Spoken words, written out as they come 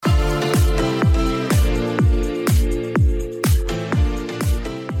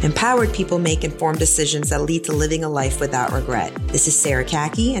Empowered people make informed decisions that lead to living a life without regret. This is Sarah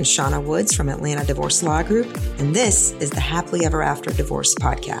Kaki and Shauna Woods from Atlanta Divorce Law Group, and this is the Happily Ever After Divorce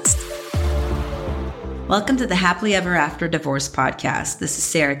Podcast. Welcome to the Happily Ever After Divorce Podcast. This is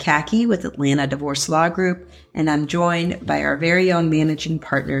Sarah Kaki with Atlanta Divorce Law Group, and I'm joined by our very own managing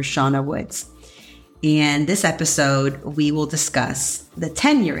partner, Shauna Woods. And this episode, we will discuss the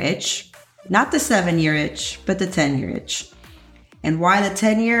 10-year itch, not the 7-year itch, but the 10-year itch. And why the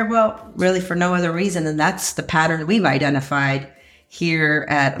 10-year? Well, really for no other reason than that's the pattern we've identified here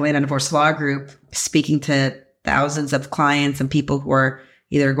at Atlanta Divorce Law Group, speaking to thousands of clients and people who are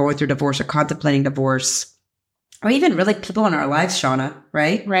either going through divorce or contemplating divorce, or even really people in our lives, Shauna,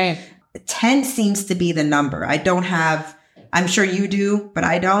 right? Right. 10 seems to be the number. I'm sure you do, but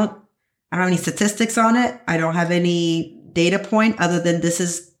I don't have any statistics on it. I don't have any data point other than this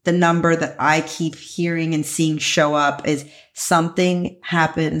is the number that I keep hearing and seeing show up is something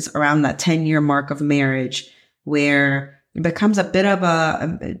happens around that 10-year mark of marriage where it becomes a bit of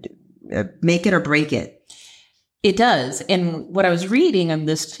a make it or break it. It does. And what I was reading and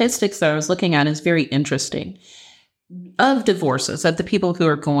the statistics that I was looking at is very interesting. Of divorces, of the people who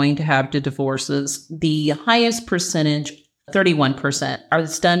are going to have the divorces, the highest percentage, 31%, are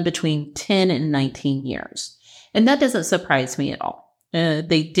done between 10 and 19 years. And that doesn't surprise me at all.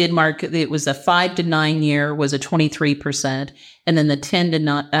 They did mark, it was a 5 to 9 year was a 23%, and then the 10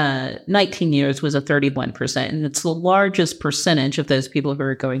 to 19 years was a 31%. And it's the largest percentage of those people who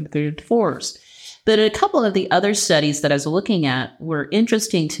are going through divorce. But a couple of the other studies that I was looking at were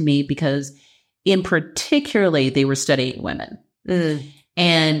interesting to me because in particularly they were studying women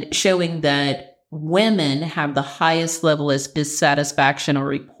and showing that women have the highest level of dissatisfaction or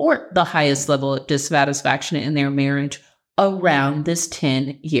report the highest level of dissatisfaction in their marriage around this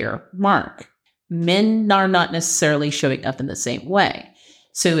 10-year mark. Men are not necessarily showing up in the same way.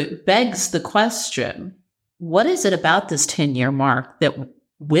 So it begs the question, what is it about this 10-year mark that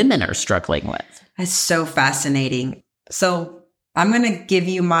women are struggling with? That's so fascinating. So I'm going to give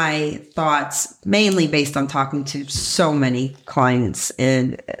you my thoughts mainly based on talking to so many clients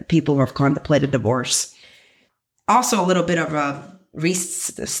and people who have contemplated divorce. Also a little bit of a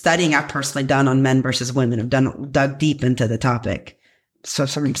studying I've personally done on men versus women. I've dug deep into the topic. So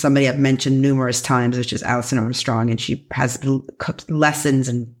somebody I've mentioned numerous times, which is Alison Armstrong, and she has lessons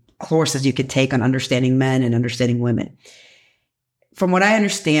and courses you could take on understanding men and understanding women. From what I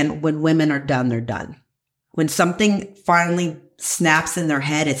understand, when women are done, they're done. When something finally snaps in their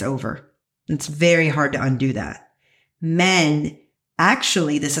head, it's over. It's very hard to undo that. Men,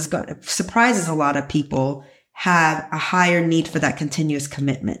 actually, surprises a lot of people, have a higher need for that continuous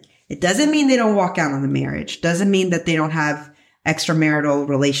commitment. It doesn't mean they don't walk out on the marriage. Doesn't mean that they don't have extramarital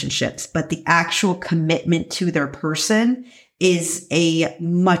relationships, but the actual commitment to their person is a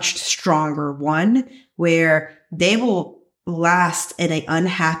much stronger one where they will last in an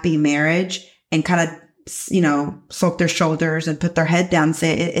unhappy marriage and kind of, slope their shoulders and put their head down and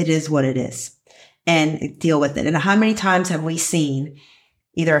say, it is what it is, and deal with it. And how many times have we seen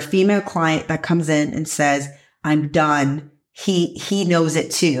either a female client that comes in and says, I'm done. He knows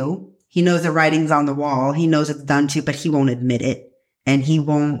it too. He knows the writing's on the wall. He knows it's done too, but he won't admit it. And he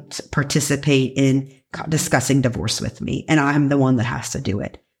won't participate in discussing divorce with me. And I'm the one that has to do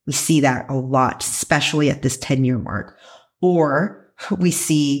it. We see that a lot, especially at this 10-year mark. Or we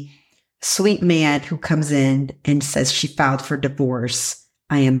see a sweet man who comes in and says she filed for divorce.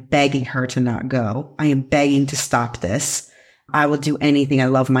 I am begging her to not go. I am begging to stop this. I will do anything. I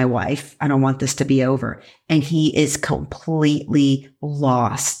love my wife. I don't want this to be over. And he is completely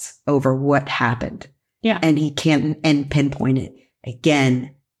lost over what happened. Yeah. And he can't pinpoint it.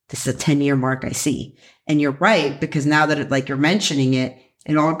 Again, this is a 10-year mark I see. And you're right, because now that you're mentioning it,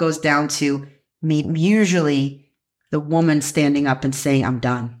 it all goes down to me, usually the woman standing up and saying, I'm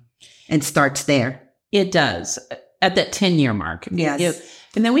done, and starts there. It does. At that 10-year mark. Yes.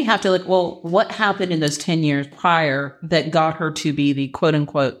 And then we have to look, well, what happened in those 10 years prior that got her to be the quote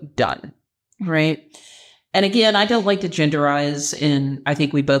unquote done, right? And again, I don't like to genderize, and I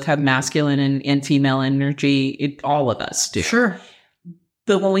think we both have masculine and female energy. All of us do. Sure.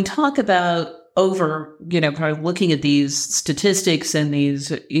 But when we talk about kind of looking at these statistics and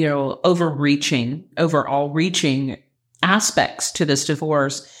these, overall reaching aspects to this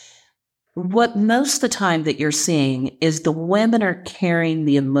divorce, what most of the time that you're seeing is the women are carrying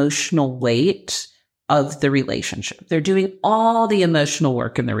the emotional weight of the relationship. They're doing all the emotional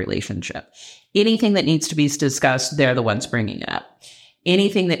work in the relationship. Anything that needs to be discussed, they're the ones bringing it up.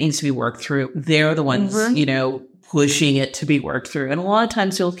 Anything that needs to be worked through, they're the ones, pushing it to be worked through. And a lot of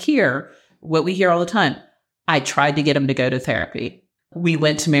times you'll hear what we hear all the time. I tried to get him to go to therapy. We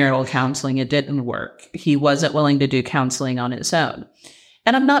went to marital counseling. It didn't work. He wasn't willing to do counseling on his own.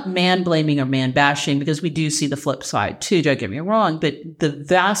 And I'm not man blaming or man bashing, because we do see the flip side too, don't get me wrong. But the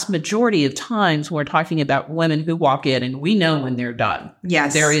vast majority of times we're talking about women who walk in and we know when they're done.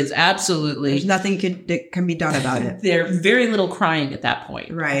 Yes. There is absolutely. There's nothing that can be done about it. There's very little crying at that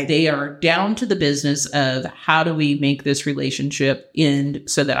point. Right. They are down to the business of how do we make this relationship end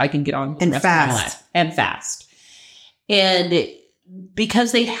so that I can get on with the rest of my life. And fast. And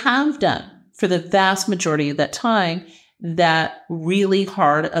because they have done for the vast majority of that time that really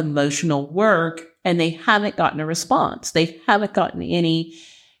hard emotional work, and they haven't gotten a response. They haven't gotten any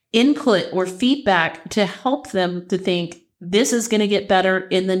input or feedback to help them to think this is going to get better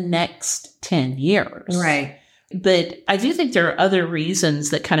in the next 10 years. Right. But I do think there are other reasons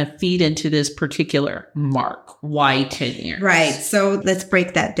that kind of feed into this particular mark. Why 10 years? Right. So let's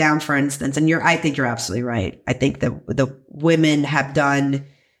break that down, for instance. And I think you're absolutely right. I think that the women have done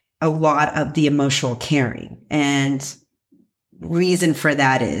a lot of the emotional caring, and reason for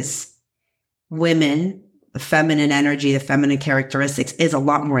that is women, the feminine energy, the feminine characteristics is a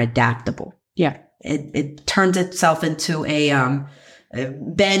lot more adaptable. Yeah. It turns itself into a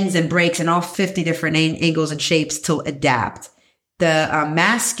bends and breaks in all 50 different angles and shapes to adapt. The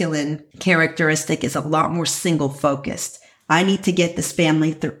masculine characteristic is a lot more single focused. I need to get this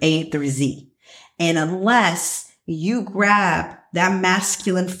family through A through Z. And unless you grab that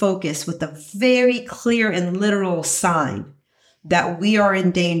masculine focus with a very clear and literal sign that we are in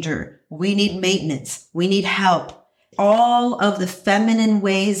danger, we need maintenance, we need help, all of the feminine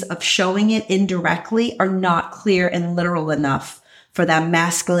ways of showing it indirectly are not clear and literal enough for that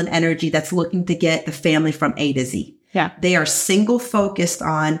masculine energy that's looking to get the family from A to Z. Yeah. They are single focused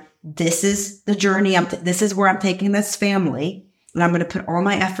on, this is the journey. This is where I'm taking this family, and I'm going to put all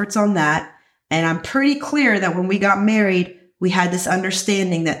my efforts on that. And I'm pretty clear that when we got married, we had this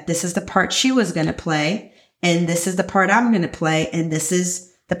understanding that this is the part she was going to play, and this is the part I'm going to play, and this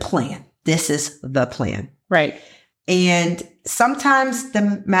is the plan. This is the plan. Right. And sometimes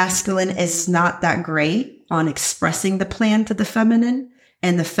the masculine is not that great on expressing the plan to the feminine,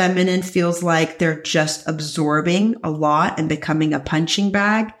 and the feminine feels like they're just absorbing a lot and becoming a punching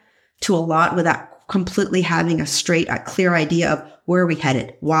bag to a lot without completely having a clear idea of where are we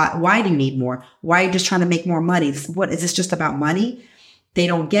headed? Why do you need more? Why are you just trying to make more money? What is this just about money? They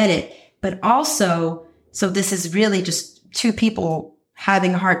don't get it. But also, so this is really just two people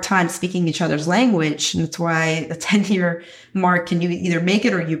having a hard time speaking each other's language. And that's why the 10-year mark, can you either make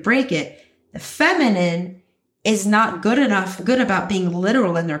it or you break it. The feminine is not good about being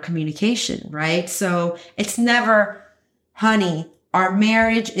literal in their communication, right? So it's never, honey, our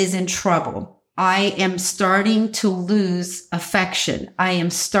marriage is in trouble. I am starting to lose affection. I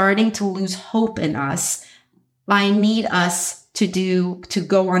am starting to lose hope in us. I need us to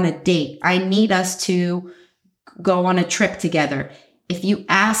go on a date. I need us to go on a trip together. If you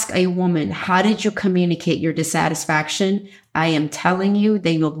ask a woman, how did you communicate your dissatisfaction? I am telling you,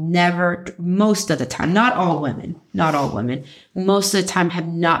 they will never, most of the time, not all women, most of the time have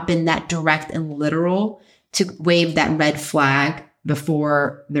not been that direct and literal to wave that red flag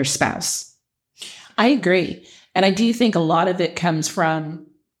before their spouse. I agree. And I do think a lot of it comes from,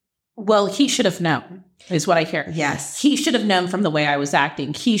 well, he should have known, is what I hear. Yes. He should have known from the way I was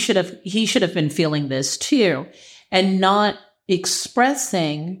acting. He should have been feeling this too, and not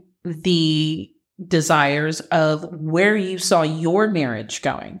expressing the desires of where you saw your marriage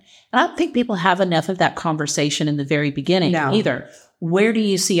going. And I don't think people have enough of that conversation in the very beginning either. Where do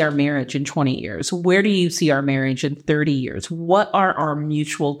you see our marriage in 20 years? Where do you see our marriage in 30 years? What are our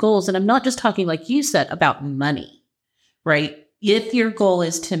mutual goals? And I'm not just talking, like you said, about money, right? If your goal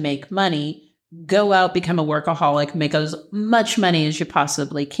is to make money, go out, become a workaholic, make as much money as you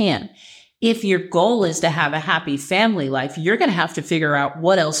possibly can. If your goal is to have a happy family life, you're going to have to figure out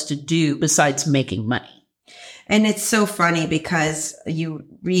what else to do besides making money. And it's so funny because you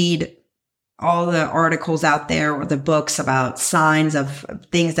read all the articles out there or the books about signs of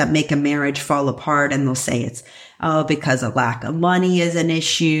things that make a marriage fall apart. And they'll say it's, because a lack of money is an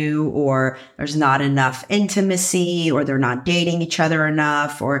issue, or there's not enough intimacy, or they're not dating each other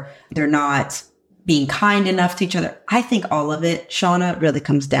enough, or they're not being kind enough to each other. I think all of it, Shauna, really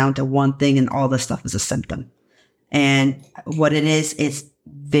comes down to one thing, and all this stuff is a symptom. And what it is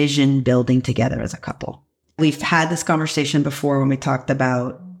vision building together as a couple. We've had this conversation before when we talked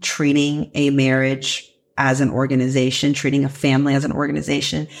about treating a marriage as an organization, treating a family as an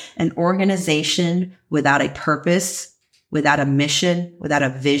organization. An organization without a purpose, without a mission, without a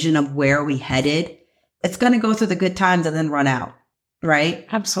vision of where we headed, it's going to go through the good times and then run out. Right?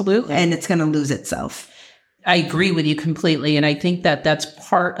 Absolutely. And it's going to lose itself. I agree with you completely. And I think that that's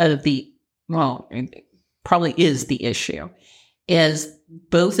part of it probably is the issue, is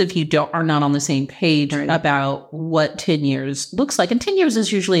both of you are not on the same page about what 10 years looks like. And 10 years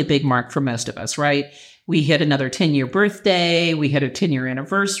is usually a big mark for most of us, right? We hit another 10-year birthday. We hit a 10-year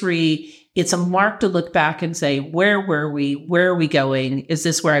anniversary. It's a mark to look back and say, where were we? Where are we going? Is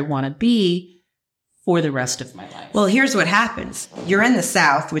this where I want to be for the rest of my life? Well, here's what happens. You're in the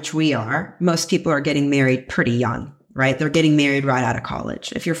South, which we are. Most people are getting married pretty young, right? They're getting married right out of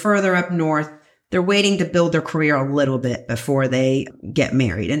college. If you're further up north, they're waiting to build their career a little bit before they get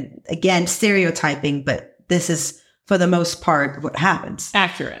married. And again, stereotyping, but this is for the most part what happens.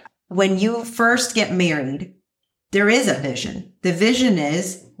 Accurate. When you first get married, there is a vision. The vision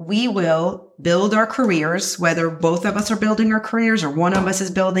is we will build our careers, whether both of us are building our careers or one of us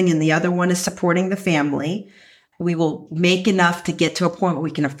is building and the other one is supporting the family. We will make enough to get to a point where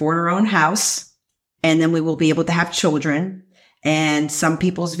we can afford our own house, and then we will be able to have children. And some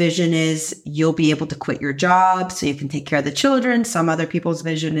people's vision is you'll be able to quit your job so you can take care of the children. Some other people's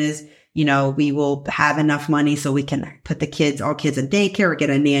vision is, we will have enough money so we can put all kids in daycare or get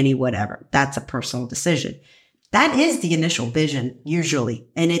a nanny, whatever. That's a personal decision. That is the initial vision usually.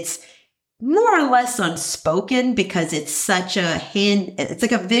 And it's more or less unspoken because it's such it's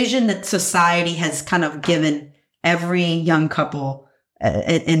like a vision that society has kind of given every young couple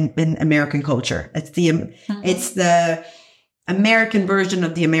in American culture. It's the American version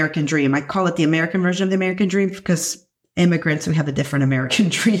of the American dream. I call it the American version of the American dream because immigrants, we have a different American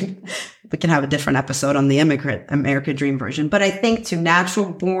dream. We can have a different episode on the American dream version. But I think to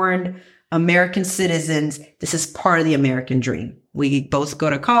natural born American citizens, this is part of the American dream. We both go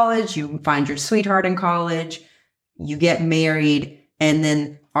to college. You find your sweetheart in college. You get married. And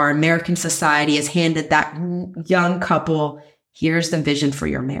then our American society has handed that young couple, here's the vision for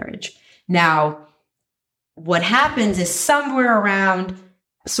your marriage. Now, what happens is somewhere around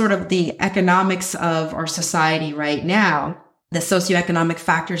sort of the economics of our society right now, the socioeconomic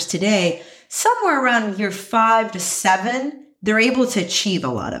factors today, somewhere around year 5 to 7, they're able to achieve a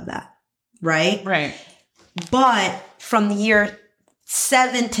lot of that. Right? Right. But from the year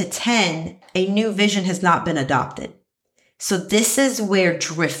 7 to 10, a new vision has not been adopted. So this is where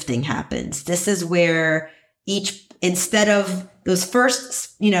drifting happens. This is where instead of those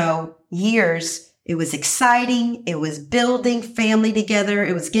first, years, it was exciting. It was building family together.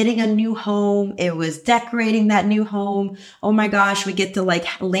 It was getting a new home. It was decorating that new home. Oh my gosh, we get to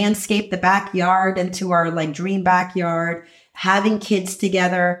landscape the backyard into our dream backyard, having kids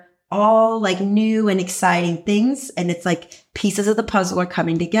together. All new and exciting things. And it's pieces of the puzzle are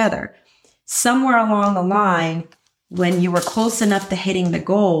coming together. Somewhere along the line, when you were close enough to hitting the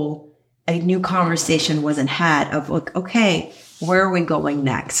goal, a new conversation wasn't had of okay, where are we going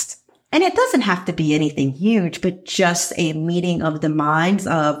next? And it doesn't have to be anything huge, but just a meeting of the minds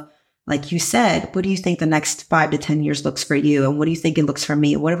of, like you said, what do you think the next 5 to 10 years looks for you? And what do you think it looks for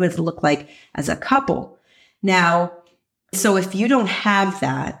me? What would it look like as a couple? Now, so if you don't have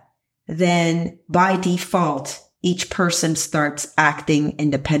that, then by default, each person starts acting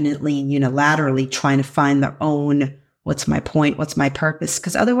independently and unilaterally, trying to find their own, what's my point? What's my purpose?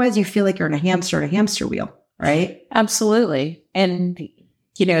 Because otherwise you feel like you're in a hamster wheel, right? Absolutely. And,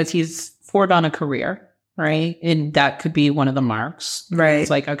 if he's forward on a career, right? And that could be one of the marks. Right. It's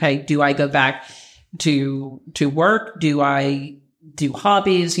okay, do I go back to work? Do I do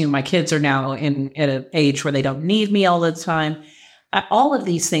hobbies? My kids are now at an age where they don't need me all the time. All of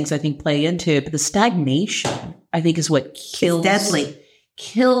these things, I think, play into it, but the stagnation, I think, is what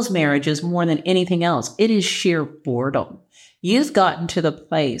kills marriages more than anything else. It is sheer boredom. You've gotten to the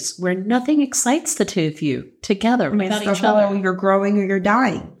place where nothing excites the two of you together. Without each other. You're growing or you're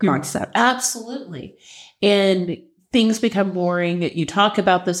dying concept. Absolutely. And things become boring. You talk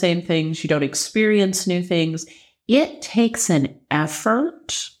about the same things. You don't experience new things. It takes an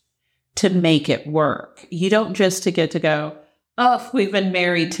effort to make it work. You don't just get to go, oh, we've been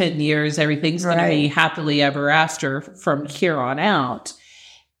married 10 years. Everything's going to be happily ever after from here on out.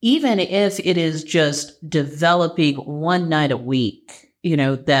 Even if it is just developing one night a week,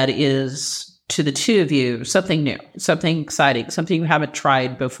 that is to the two of you, something new, something exciting, something you haven't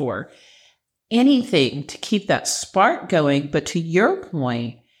tried before. Anything to keep that spark going. But to your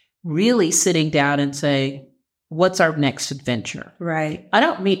point, really sitting down and saying, what's our next adventure? Right. I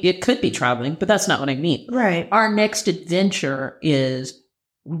don't mean, it could be traveling, but that's not what I mean. Right. Our next adventure is,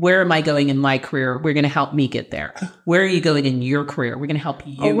 where am I going in my career? We're going to help me get there. Where are you going in your career? We're going to help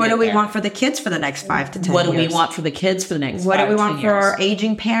you. Or what do we want for the kids for the next 5 to 10 years? What do we want for the kids for the next 5 to 10 years? What do we want for our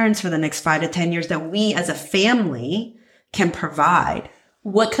aging parents for the next 5 to 10 years that we as a family can provide?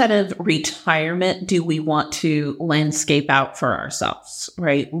 what kind of retirement do we want to landscape out for ourselves,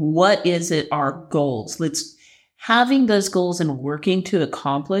 right? What is it, our goals? Having those goals and working to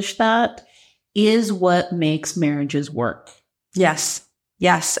accomplish that is what makes marriages work. Yes.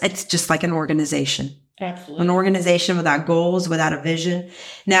 Yes. It's just like an organization. Absolutely. An organization without goals, without a vision.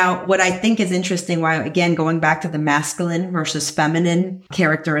 Now, what I think is interesting, why again, going back to the masculine versus feminine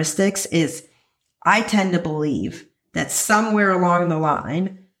characteristics, is I tend to believe that somewhere along the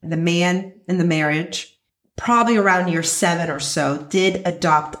line, the man in the marriage, probably around year 7 or so, did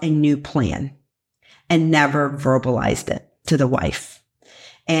adopt a new plan and never verbalized it to the wife.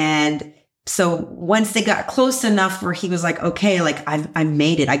 And so once they got close enough where he was like, okay, like I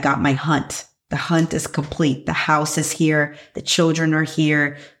made it. I got my hunt. The hunt is complete. The house is here. The children are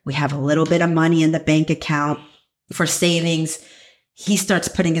here. We have a little bit of money in the bank account for savings. He starts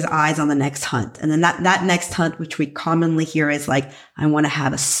putting his eyes on the next hunt. And then that next hunt, which we commonly hear, is like, I want to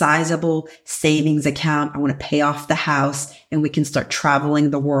have a sizable savings account. I want to pay off the house and we can start traveling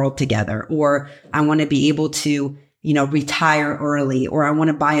the world together. Or I want to be able to, retire early, or I want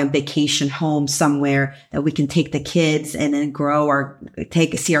to buy a vacation home somewhere that we can take the kids and then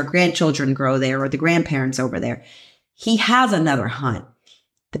see our grandchildren grow there, or the grandparents over there. He has another hunt.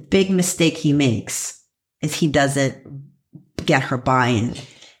 The big mistake he makes is he doesn't get her buy-in.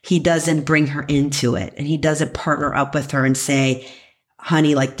 He doesn't bring her into it, and he doesn't partner up with her and say,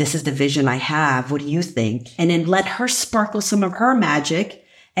 honey, like, this is the vision I have. What do you think? And then let her sparkle some of her magic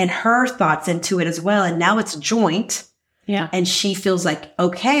and her thoughts into it as well. And now it's joint. Yeah. And she feels like,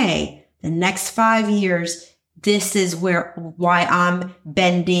 okay, the next 5 years, this is why I'm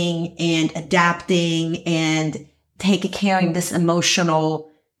bending and adapting and carrying this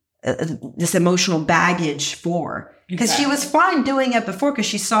emotional baggage for. Because she was fine doing it before because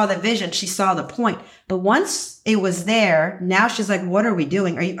she saw the vision, she saw the point. But once it was there, now she's like, what are we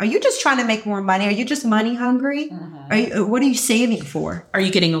doing? Are you just trying to make more money? Are you just money hungry? Mm-hmm. What are you saving for? Are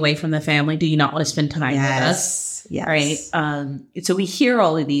you getting away from the family? Do you not want to spend time with us? Yes. Right. So we hear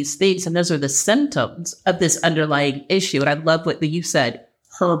all of these things, and those are the symptoms of this underlying issue. And I love what you said,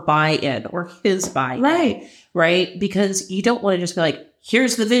 her buy-in or his buy-in. Right. Because you don't want to just be like,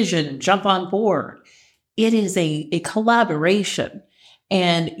 here's the vision, jump on board. It is a collaboration,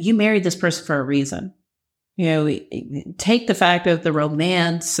 and you married this person for a reason. Take the fact of the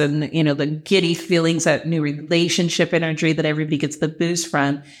romance and, the giddy feelings, that new relationship energy that everybody gets the boost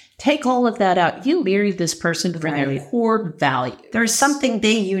from. Take all of that out. You married this person for their core value. There's something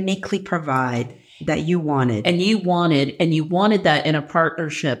they uniquely provide that you wanted. And you wanted that in a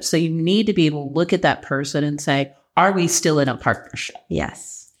partnership. So you need to be able to look at that person and say, are we still in a partnership?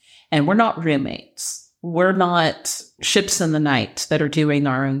 Yes. And we're not roommates. We're not ships in the night that are doing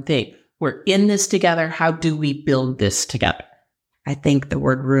our own thing. We're in this together. How do we build this together? I think the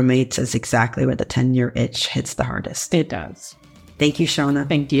word roommates is exactly where the 10-year itch hits the hardest. It does. Thank you, Shona.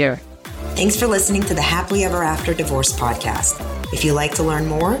 Thank you. Thanks for listening to the Happily Ever After Divorce podcast. If you'd like to learn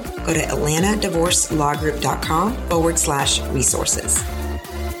more, go to AtlantaDivorceLawGroup.com/resources.